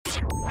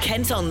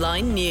Kent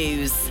Online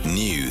News.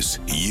 News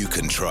you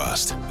can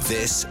trust.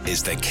 This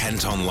is the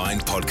Kent Online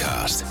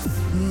Podcast.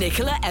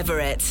 Nicola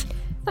Everett.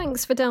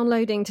 Thanks for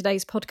downloading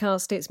today's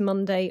podcast. It's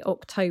Monday,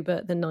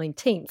 October the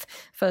 19th.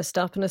 First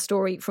up in a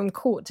story from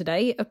court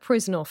today, a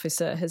prison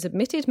officer has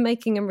admitted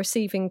making and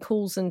receiving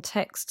calls and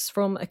texts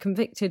from a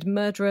convicted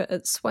murderer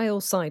at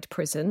Swaleside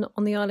Prison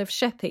on the Isle of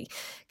Sheppey.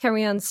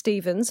 Kerry-Ann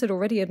Stevens had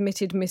already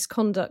admitted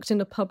misconduct in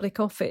a public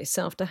office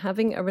after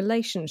having a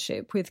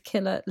relationship with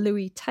killer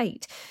Louis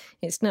Tate.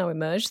 It's now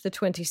emerged the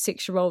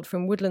 26-year-old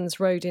from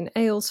Woodlands Road in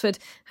Aylesford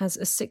has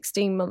a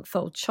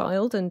 16-month-old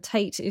child, and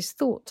Tate is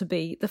thought to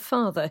be the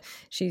father.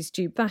 She's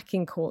due back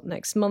in court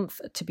next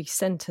month to be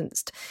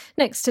sentenced.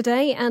 Next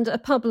today, and a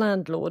pub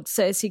landlord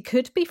says he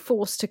could be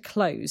forced to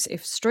close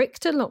if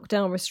stricter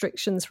lockdown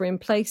restrictions were in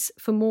place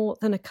for more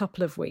than a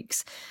couple of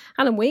weeks.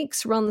 Alan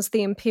Weeks runs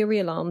the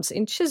Imperial Arms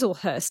in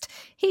Chislehurst.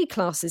 He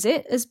classes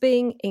it as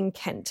being in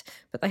Kent,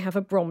 but they have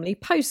a Bromley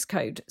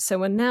postcode,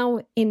 so are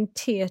now in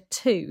Tier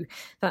 2.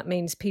 That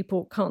means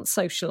people can't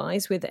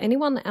socialise with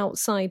anyone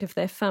outside of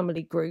their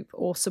family group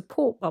or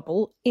support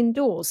bubble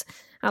indoors.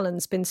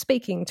 Alan's been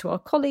speaking to our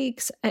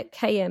colleagues at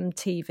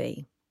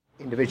KMTV.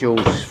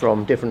 Individuals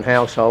from different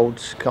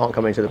households can't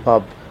come into the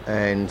pub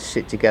and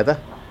sit together.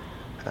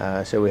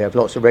 So we have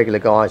lots of regular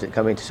guys that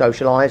come in to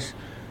socialise.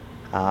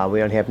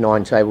 We only have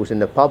 9 tables in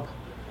the pub.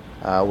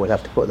 We'll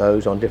have to put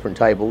those on different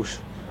tables,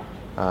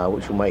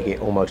 which will make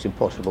it almost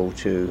impossible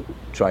to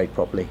trade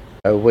properly.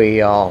 We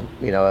are,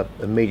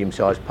 a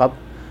medium-sized pub,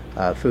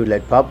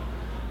 food-led pub.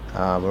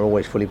 We're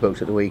always fully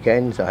booked at the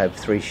weekends. I have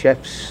 3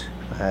 chefs,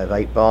 I have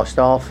 8 bar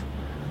staff.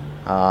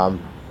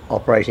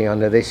 Operating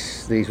under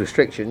these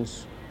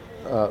restrictions,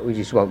 we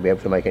just won't be able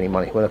to make any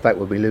money. Well, in fact,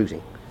 we'll be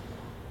losing.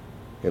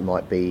 It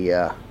might be,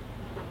 if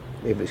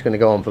it's going to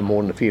go on for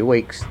more than a few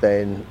weeks,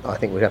 then I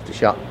think we'd have to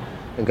shut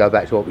and go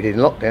back to what we did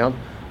in lockdown,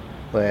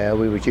 where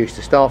we reduce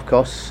the staff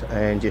costs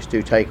and just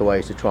do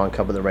takeaways to try and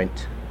cover the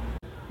rent.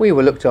 We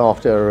were looked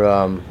after,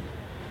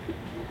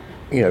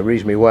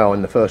 reasonably well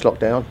in the first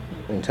lockdown,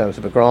 in terms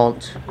of a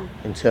grant,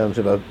 in terms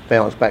of a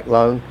bounce back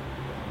loan.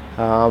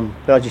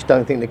 But I just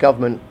don't think the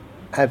government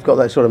have got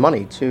that sort of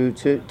money to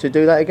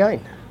do that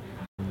again.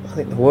 I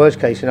think the worst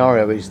case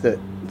scenario is that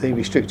the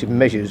restrictive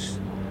measures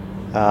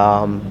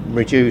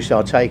reduce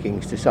our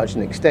takings to such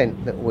an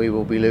extent that we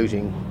will be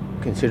losing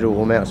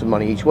considerable amounts of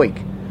money each week,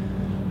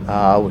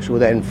 which will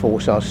then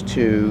force us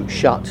to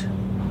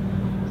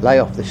lay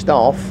off the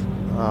staff,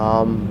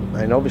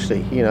 and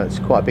obviously, it's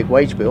quite a big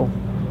wage bill.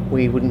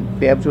 We wouldn't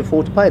be able to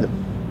afford to pay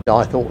them.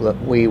 I thought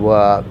that we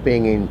were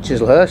being in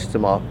Chislehurst,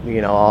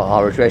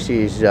 our address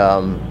is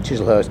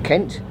Chislehurst,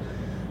 Kent.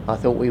 I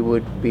thought we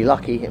would be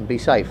lucky and be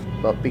safe,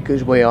 but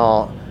because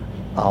our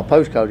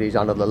postcode is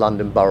under the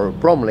London Borough of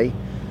Bromley,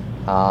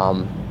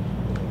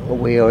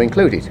 we are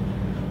included.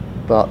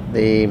 But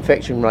the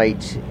infection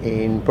rate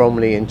in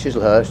Bromley and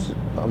Chislehurst,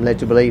 I'm led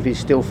to believe, is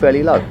still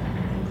fairly low.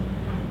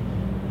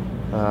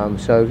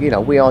 So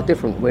we are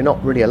different. We're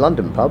not really a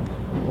London pub.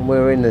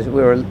 We're in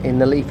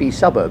the leafy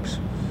suburbs.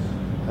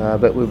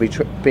 But we'll be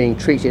being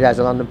treated as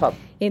a London pub.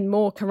 In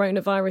more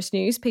coronavirus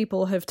news,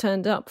 people have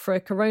turned up for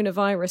a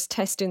coronavirus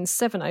test in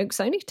Sevenoaks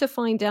only to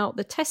find out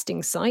the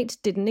testing site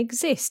didn't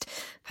exist.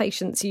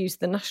 Patients used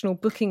the national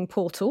booking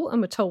portal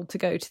and were told to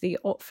go to the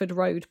Otford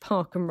Road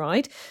Park and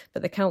Ride,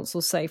 but the council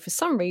say for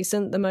some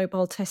reason the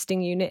mobile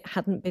testing unit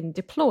hadn't been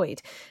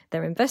deployed.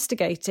 They're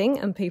investigating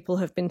and people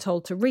have been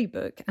told to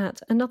rebook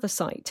at another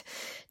site.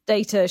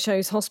 Data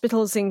shows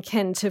hospitals in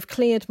Kent have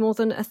cleared more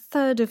than a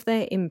third of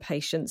their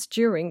inpatients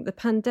during the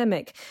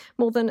pandemic.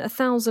 More than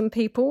 1,000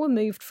 people were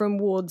moved from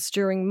wards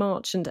during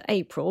March and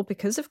April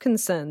because of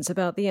concerns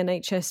about the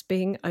NHS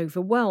being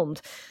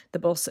overwhelmed. The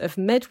boss of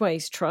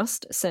Medway's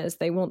Trust says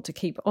they want to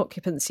keep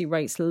occupancy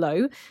rates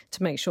low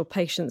to make sure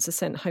patients are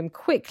sent home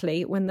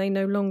quickly when they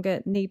no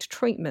longer need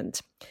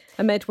treatment.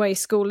 A Medway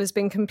school has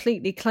been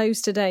completely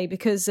closed today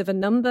because of a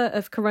number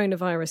of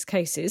coronavirus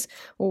cases.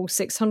 All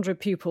 600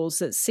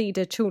 pupils at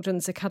Cedar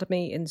Children's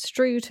Academy in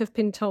Strood have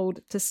been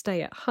told to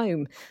stay at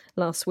home.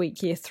 Last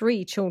week, Year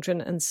 3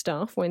 children and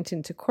staff went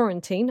into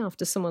quarantine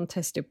after someone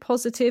tested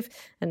positive,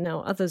 and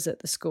now others at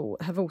the school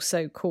have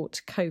also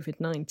caught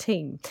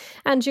COVID-19.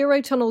 And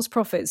Eurotunnel's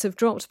profits have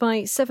dropped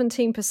by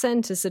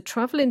 17% as the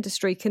travel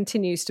industry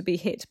continues to be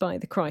hit by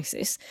the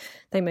crisis.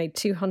 They made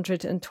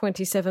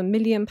 £227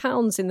 million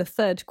in the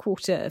third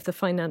quarter of the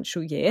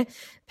financial year.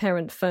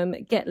 Parent firm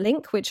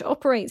Getlink, which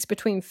operates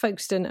between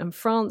Folkestone and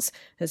France,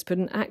 has put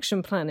an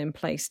action plan in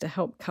place to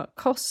help cut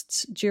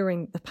costs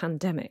during the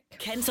pandemic.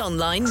 Kent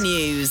Online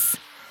News.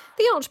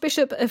 The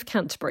Archbishop of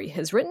Canterbury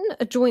has written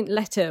a joint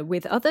letter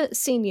with other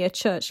senior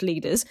church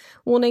leaders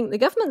warning the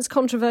government's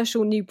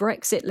controversial new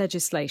Brexit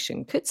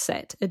legislation could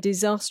set a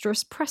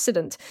disastrous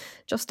precedent.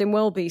 Justin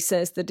Welby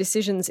says the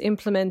decisions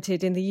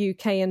implemented in the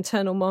UK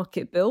Internal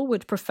Market Bill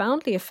would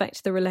profoundly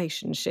affect the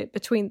relationship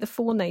between the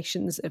 4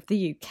 nations of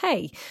the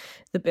UK.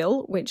 The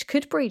bill, which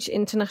could breach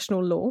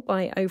international law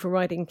by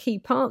overriding key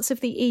parts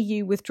of the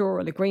EU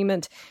withdrawal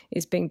agreement,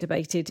 is being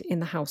debated in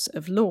the House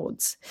of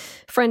Lords.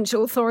 French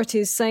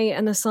authorities say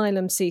an asylum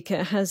asylum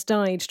seeker has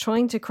died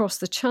trying to cross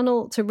the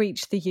Channel to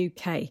reach the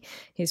UK.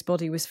 His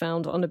body was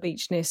found on a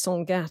beach near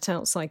Sangatte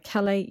outside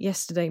Calais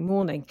yesterday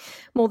morning.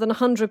 More than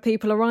 100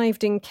 people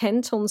arrived in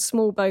Kent on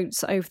small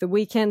boats over the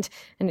weekend,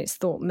 and it's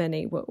thought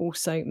many were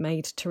also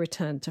made to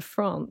return to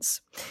France.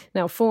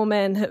 Now, 4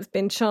 men have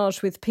been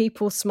charged with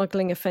people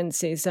smuggling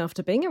offences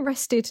after being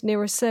arrested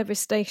near a service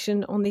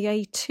station on the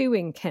A2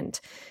 in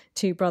Kent.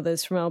 2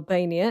 brothers from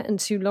Albania and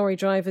 2 lorry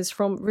drivers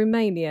from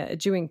Romania are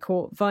due in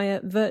court via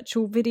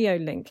virtual video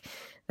link.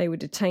 They were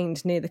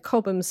detained near the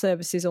Cobham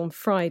services on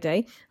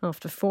Friday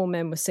after 4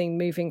 men were seen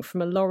moving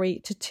from a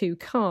lorry to 2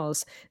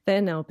 cars.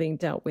 They're now being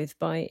dealt with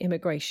by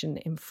immigration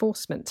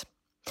enforcement.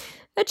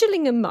 A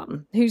Gillingham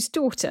mum whose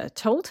daughter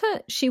told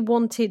her she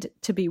wanted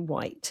to be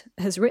white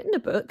has written a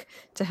book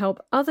to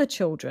help other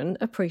children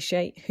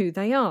appreciate who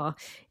they are.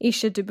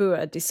 Isha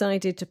Dubua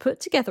decided to put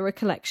together a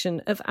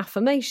collection of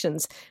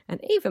affirmations and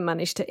even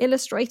managed to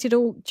illustrate it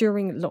all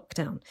during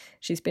lockdown.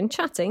 She's been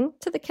chatting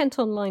to the Kent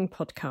Online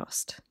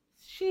podcast.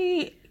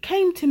 She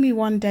came to me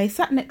one day,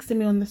 sat next to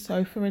me on the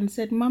sofa and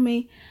said,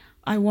 "Mummy,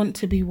 I want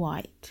to be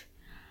white."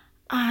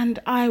 And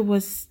I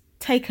was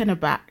taken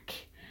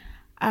aback.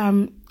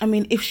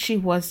 If she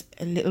was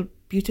a little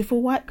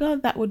beautiful white girl,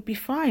 that would be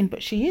fine,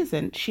 but she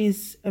isn't.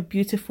 She's a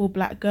beautiful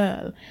black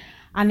girl.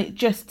 And it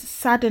just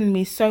saddened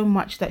me so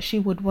much that she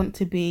would want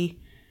to be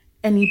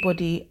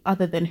anybody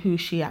other than who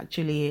she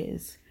actually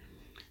is.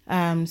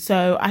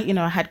 So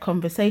I had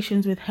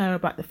conversations with her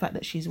about the fact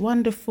that she's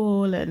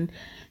wonderful and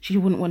she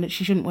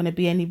shouldn't want to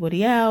be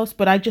anybody else.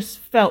 But I just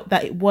felt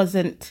that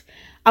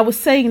I was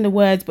saying the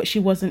words, but she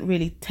wasn't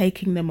really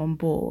taking them on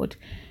board.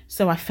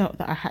 So I felt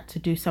that I had to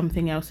do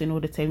something else in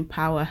order to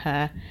empower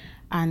her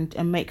and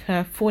make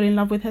her fall in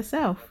love with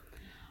herself.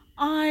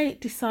 I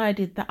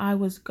decided that I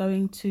was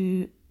going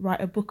to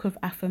write a book of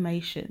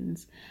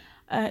affirmations.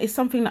 It's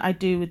something that I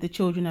do with the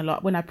children a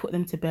lot. When I put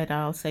them to bed,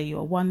 I'll say,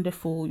 "You're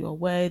wonderful,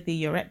 you're worthy,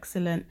 you're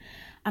excellent."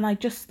 And I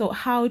just thought,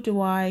 how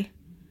do I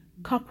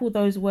couple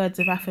those words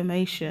of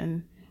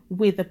affirmation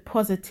with a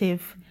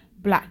positive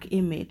black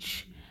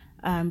image?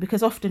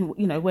 Because often,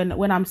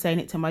 when I'm saying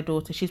it to my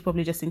daughter, she's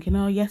probably just thinking,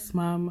 "Oh, yes,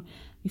 mum,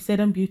 you said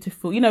I'm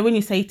beautiful." When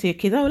you say to your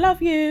kids, "Oh,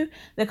 love you,"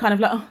 they're kind of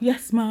like, "Oh,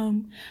 yes,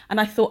 mum." And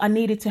I thought I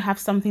needed to have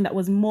something that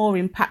was more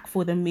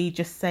impactful than me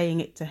just saying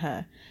it to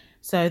her.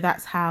 So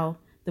that's how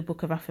the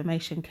book of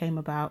affirmation came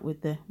about,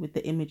 with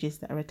the images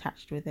that are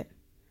attached with it.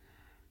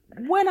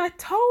 When I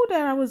told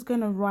her I was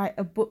going to write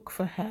a book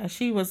for her,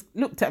 she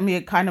looked at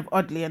me kind of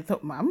oddly and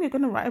thought, "Mum, you're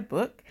going to write a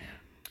book?"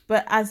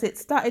 But as it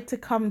started to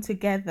come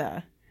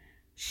together,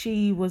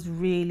 she was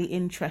really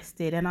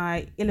interested, and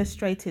I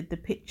illustrated the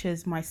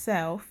pictures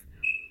myself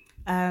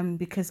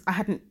because I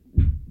hadn't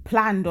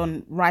planned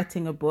on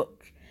writing a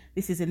book.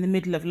 This is in the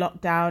middle of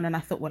lockdown, and I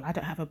thought, well, I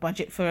don't have a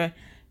budget for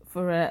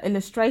an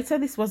illustrator.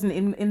 This wasn't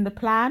in the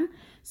plan.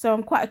 So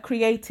I'm quite a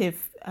creative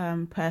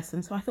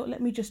person. So I thought,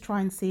 let me just try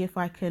and see if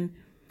I can,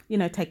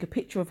 take a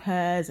picture of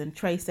hers and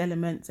trace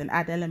elements and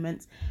add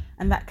elements.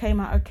 And that came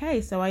out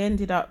okay. So I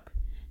ended up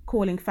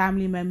calling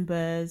family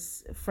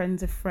members,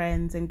 friends of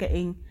friends, and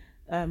getting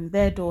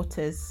their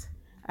daughters'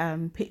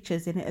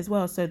 pictures in it as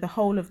well. So the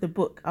whole of the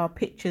book are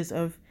pictures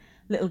of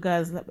little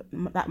girls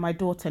that my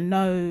daughter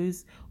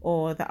knows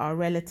or that are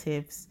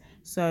relatives.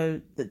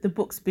 So the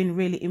book's been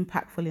really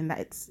impactful in that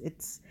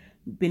it's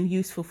been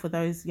useful for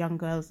those young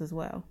girls as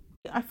well.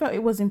 I felt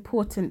it was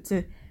important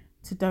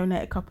to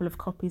donate a couple of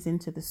copies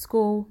into the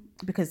school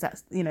because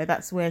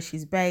that's where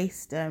she's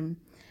based, and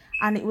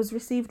it was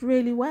received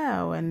really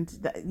well. And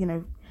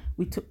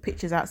we took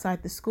pictures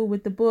outside the school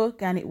with the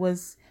book, and it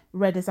was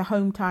read as a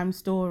home time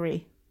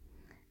story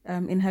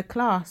in her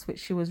class, which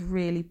she was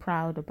really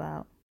proud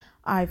about.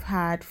 I've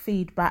had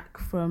feedback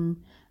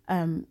from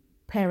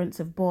parents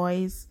of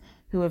boys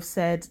who have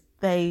said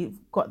they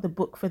got the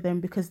book for them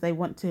because they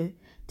want to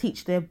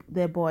teach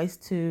their boys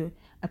to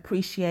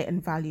appreciate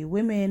and value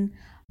women.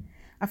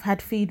 I've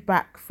had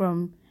feedback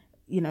from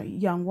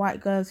young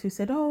white girls who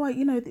said, "Oh,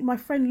 my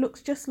friend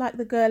looks just like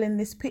the girl in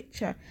this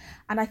picture."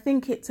 And I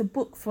think it's a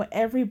book for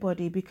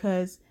everybody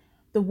because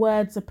the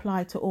words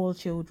apply to all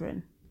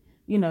children.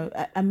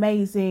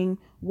 Amazing,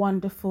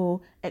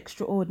 wonderful,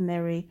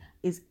 extraordinary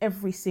is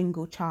every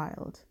single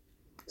child.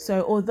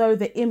 So although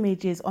the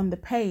images on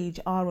the page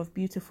are of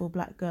beautiful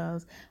black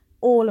girls,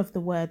 all of the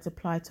words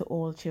apply to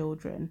all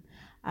children.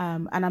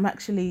 And I'm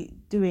actually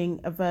doing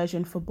a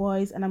version for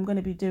boys, and I'm going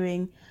to be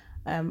doing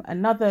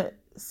another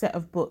set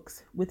of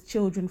books with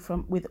children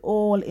with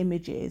all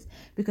images,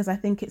 because I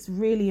think it's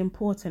really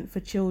important for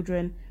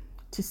children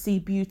to see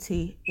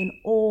beauty in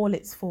all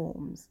its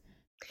forms.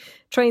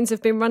 Trains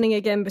have been running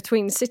again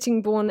between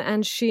Sittingbourne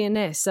and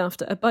Sheerness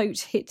after a boat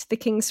hit the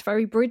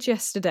Kingsferry Bridge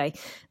yesterday.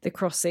 The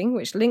crossing,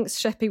 which links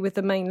Sheppey with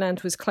the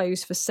mainland, was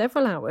closed for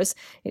several hours.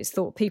 It's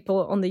thought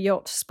people on the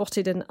yacht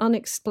spotted an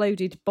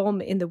unexploded bomb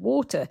in the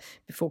water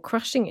before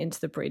crashing into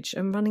the bridge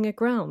and running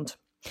aground.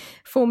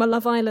 Former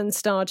Love Island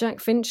star Jack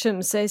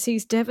Fincham says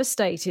he's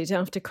devastated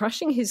after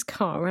crashing his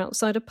car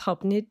outside a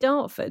pub near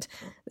Dartford.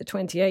 The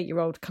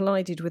 28-year-old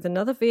collided with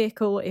another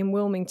vehicle in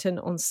Wilmington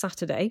on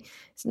Saturday.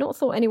 It's not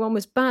thought anyone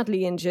was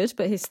badly injured,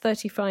 but his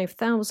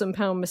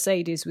 £35,000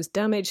 Mercedes was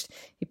damaged.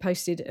 He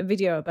posted a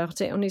video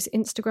about it on his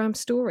Instagram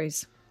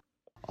stories.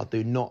 I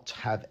do not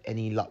have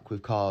any luck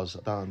with cars.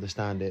 I don't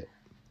understand it.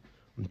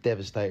 I'm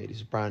devastated.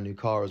 It's a brand new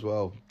car as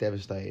well.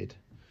 Devastated.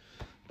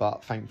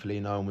 But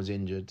thankfully no one was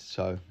injured,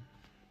 so...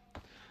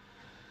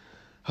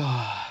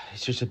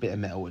 it's just a bit of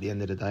metal at the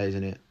end of the day,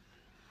 isn't it?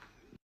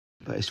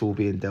 But it's all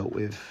being dealt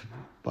with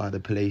by the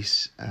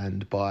police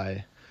and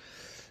by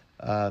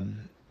the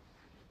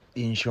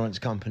insurance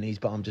companies,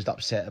 but I'm just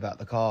upset about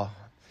the car.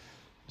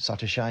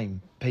 Such a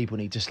shame. People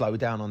need to slow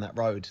down on that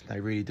road. They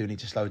really do need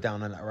to slow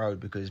down on that road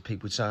because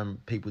people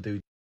do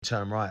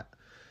turn right.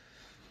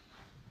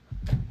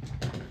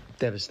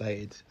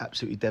 Devastated,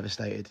 absolutely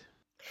devastated.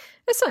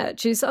 A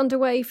search is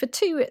underway for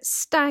 2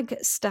 stag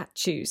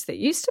statues that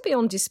used to be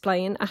on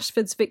display in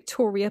Ashford's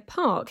Victoria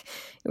Park.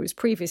 It was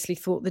previously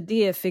thought the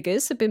deer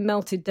figures had been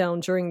melted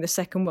down during the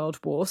Second World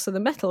War, so the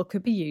metal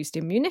could be used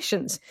in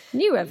munitions.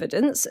 New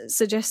evidence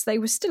suggests they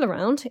were still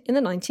around in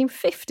the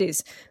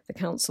 1950s. The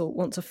council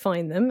want to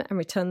find them and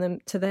return them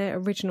to their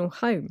original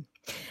home.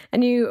 A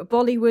new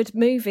Bollywood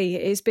movie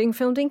is being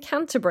filmed in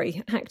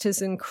Canterbury.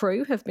 Actors and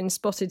crew have been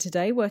spotted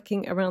today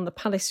working around the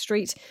Palace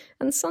Street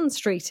and Sun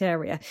Street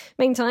area.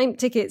 Meantime,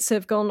 tickets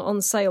have gone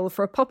on sale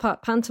for a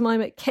pop-up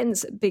pantomime at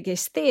Kent's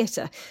biggest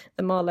theatre.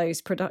 The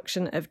Marlowe's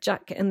production of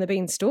Jack and the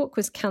Beanstalk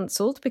was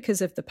cancelled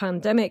because of the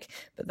pandemic,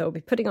 but they'll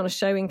be putting on a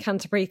show in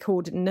Canterbury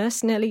called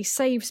Nurse Nellie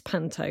Saves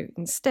Panto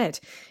instead.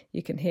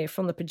 You can hear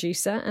from the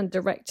producer and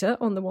director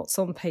on the What's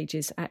On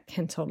pages at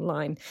Kent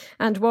Online.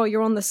 And while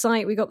you're on the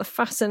site, we got the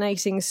fascinating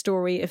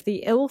story of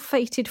the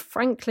ill-fated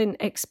Franklin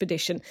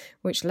expedition,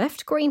 which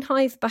left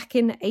Greenhithe back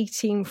in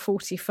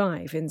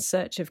 1845 in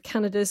search of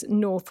Canada's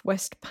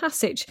Northwest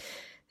Passage.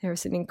 There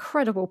is an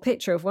incredible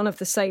picture of one of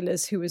the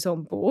sailors who was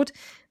on board.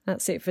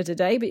 That's it for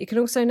today, but you can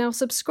also now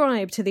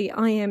subscribe to the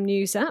IM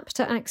News app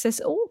to access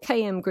all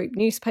KM Group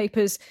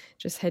newspapers.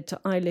 Just head to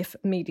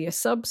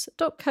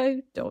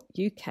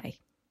ilifmediasubs.co.uk.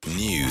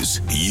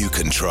 News you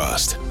can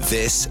trust.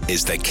 This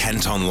is the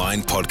Kent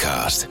Online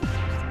Podcast.